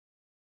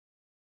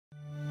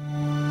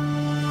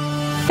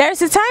There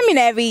is a time in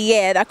every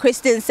year that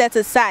Christians set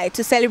aside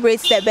to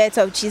celebrate the birth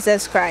of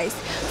Jesus Christ.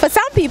 For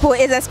some people,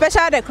 it's a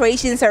special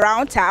decorations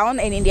around town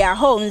and in their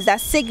homes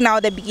that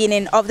signal the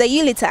beginning of the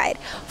Yuletide.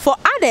 For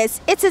others,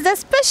 it is a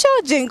special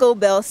Jingle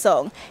Bell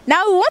song.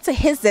 Now we want to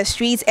hit the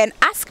streets and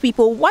ask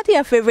people what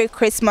their favorite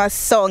Christmas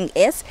song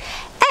is,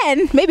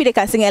 and maybe they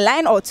can sing a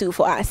line or two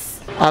for us.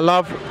 I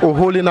love O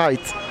Holy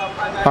Night.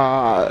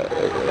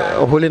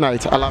 O Holy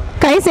Night. I love.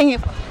 Can you sing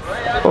it?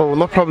 Oh,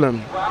 no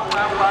problem.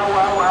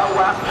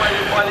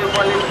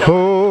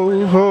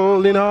 Oh,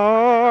 holy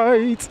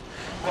night,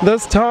 the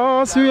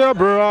stars were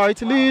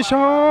brightly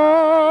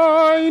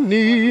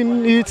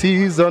shining. It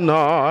is a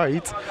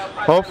night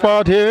of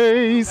our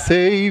day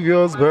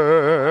Savior's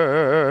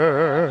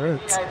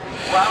birth.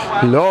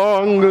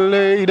 Long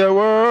lay the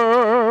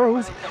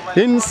world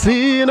in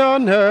sin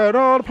and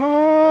error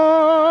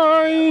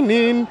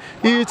pining.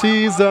 It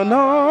is the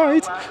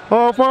night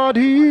of our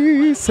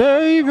dear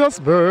Savior's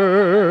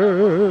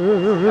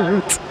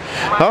birth.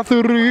 A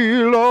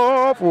thrill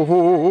of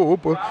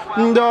hope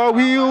that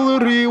will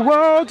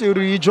reward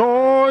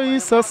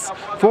rejoices,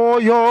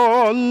 for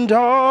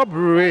yonder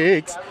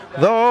breaks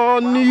the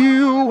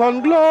new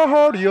and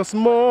glorious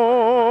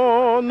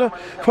morn.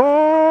 Fall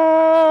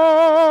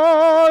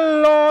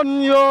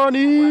on your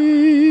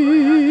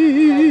knee,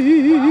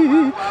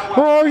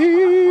 or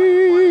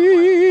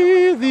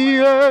hear the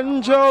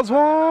angels'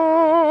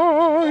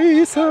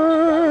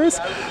 voices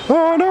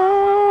on night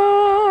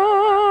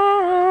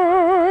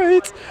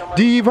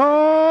divine,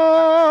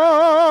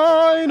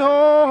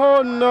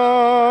 on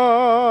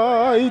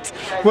night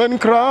when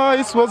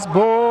Christ was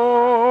born,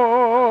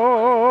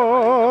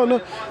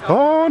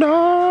 on night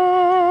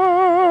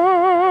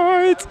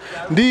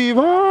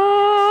divine,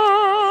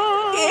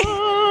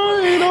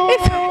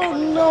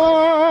 on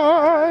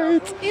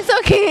night. It's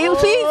okay,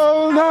 please.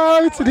 All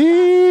night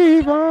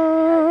divine.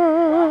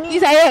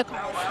 Is that it?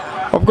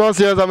 Of course,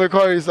 yes, I'm a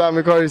chorister.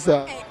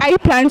 Are you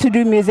planning to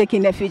do music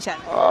in the future?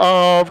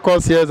 Of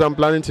course, yes, I'm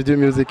planning to do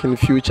music in the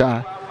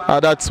future.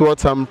 That's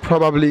what I'm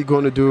probably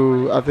going to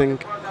do, I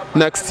think,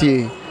 next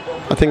year.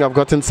 I think I've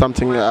gotten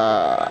something,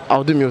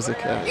 I'll do music.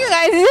 Yeah. You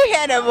guys, you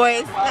hear the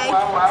voice? Like,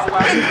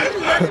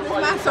 this is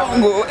my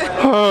song.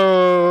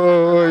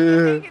 Oh,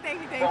 yeah.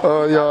 Thank you.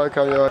 Oh, yeah,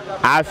 okay, yeah.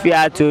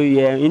 Afia to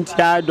ye,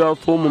 intia do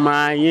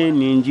fumuma ye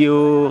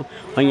ninjio,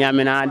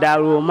 onyamina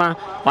daruma,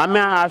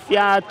 wamia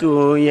afia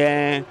to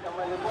ye,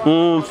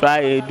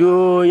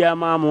 Friday ya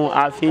mamu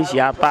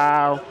afishia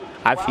pa,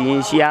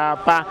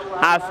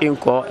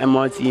 afinko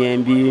emoti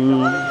embi.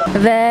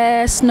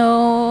 The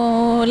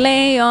snow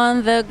lay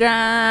on the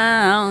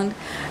ground,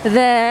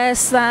 the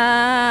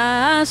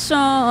sun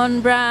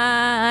shone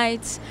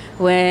bright,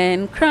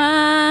 when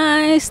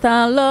Christ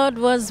our Lord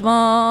was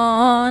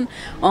born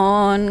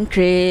on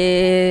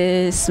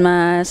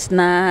Christmas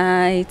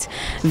night.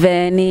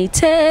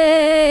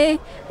 Venite,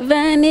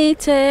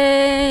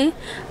 venite,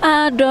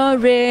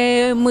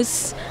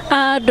 adoremus,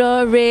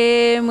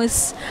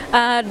 adoremus,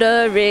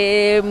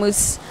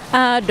 adoremus,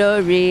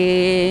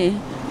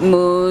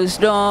 adoremus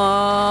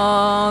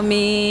Dominum,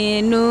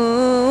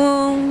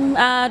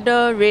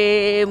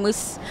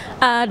 adoremus,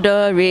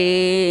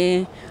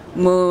 adoremus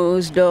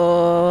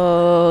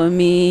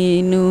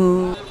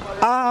Dominum.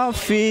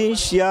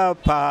 Afishia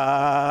pa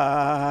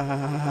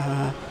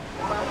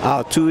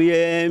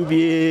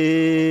atuyembi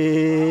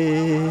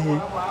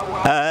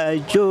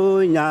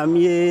ajo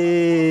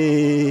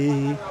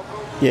nyamye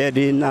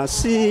yedi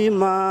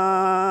nasima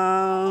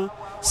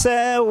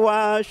se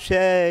wa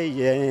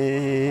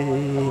hweye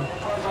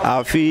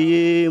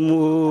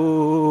afimu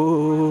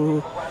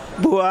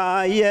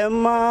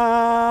buayema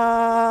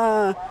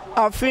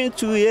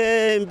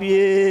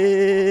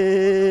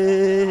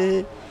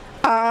afintuyembi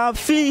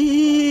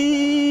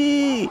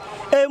afi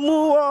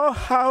emu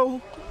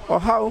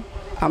ohau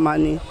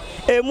amani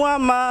emu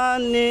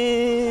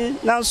amani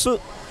nasu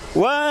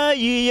wa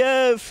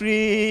ye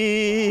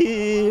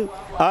free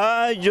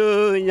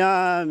ajo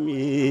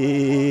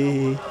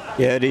nyami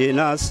yeri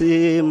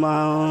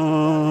nasima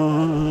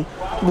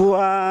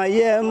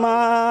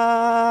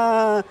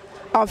buayema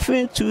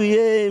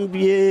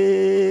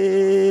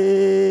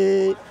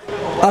afintuyembie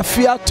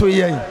afiato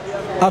yen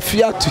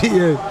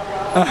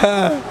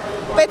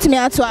Wait me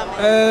out to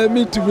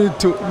me too.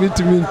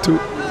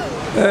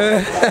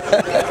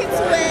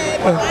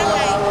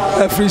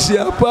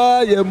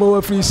 Afisiapa, yemo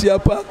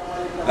afisiapa.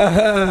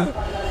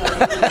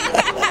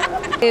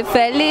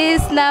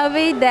 Feliz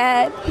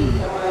Navidad.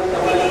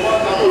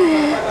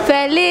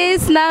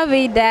 Feliz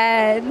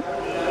Navidad.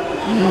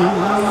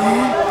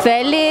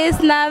 Feliz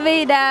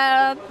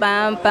Navidad.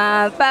 Pam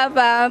pam pam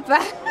pam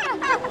pam.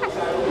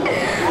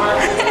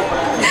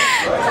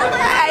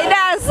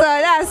 That's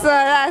all.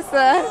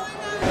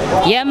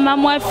 Yema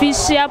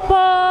mwafishiapo,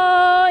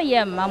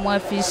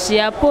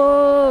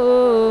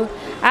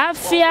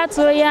 afia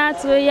to ya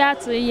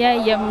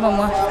yema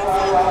mwa.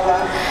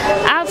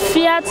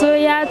 Afia to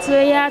ya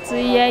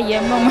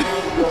yema mwa.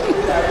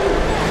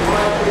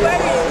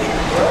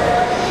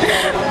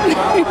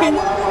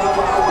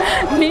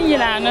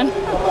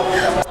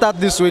 Start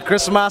this week,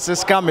 Christmas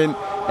is coming.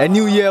 a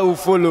new year will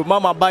follow.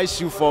 Mama buy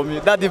shoe for me,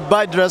 daddy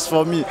buy dress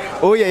for me.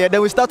 Oh yeah, yeah.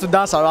 Then we start to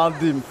dance around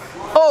him.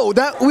 Oh,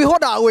 then we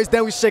hold our waist,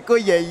 then we shake. Oh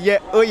yeah, yeah.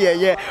 Oh yeah,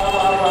 yeah.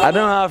 I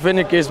don't have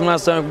any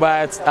Christmas song,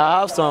 but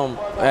I have some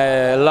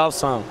love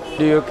song.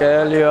 Do you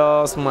call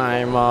yours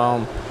my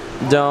mom?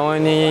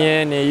 Don't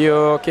any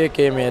you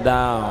kicking me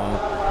down.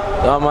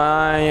 The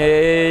mind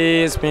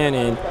is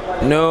spinning,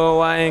 no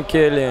one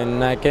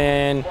killing. I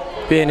can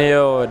pin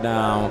you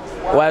down.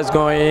 What's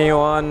going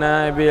on?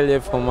 I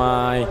believe for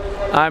mine.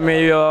 I'm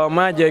your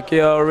magic,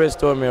 you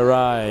restore me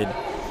right.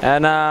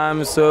 And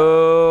I'm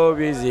so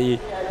busy,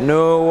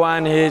 no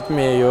one hit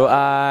me, you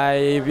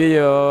I be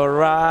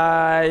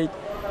alright.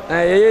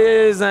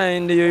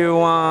 Isn't you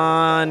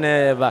one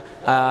ever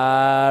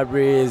a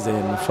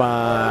reason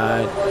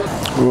fine?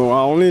 Well,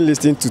 I only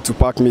listen to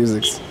Tupac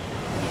music.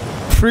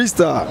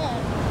 Freestyle.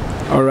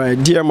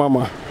 Alright, dear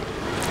mama.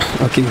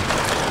 Okay.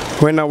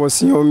 When I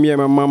was young, me and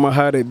my mama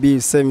had a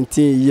beef,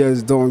 17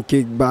 years, don't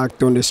kick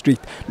back on the street.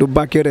 Look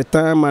back at the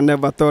time, I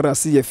never thought I'd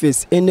see your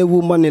face. Any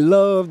woman in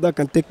love that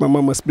can take my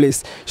mama's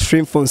place.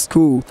 Straight from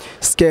school,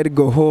 scared to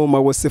go home. I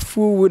was a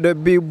fool with the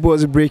big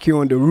boys breaking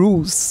on the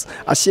rules.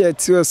 I shared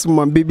tears with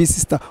my baby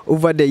sister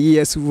over the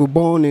years. We were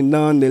born and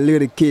down the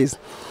little kids.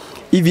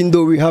 Even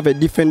though we have a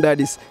different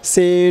daddies,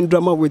 same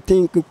drama we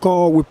think, we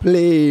call, we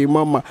play,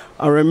 mama.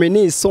 I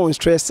reminisce on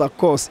stress, of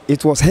course,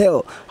 it was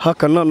hell. How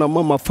can I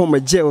mama from a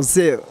jail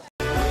cell?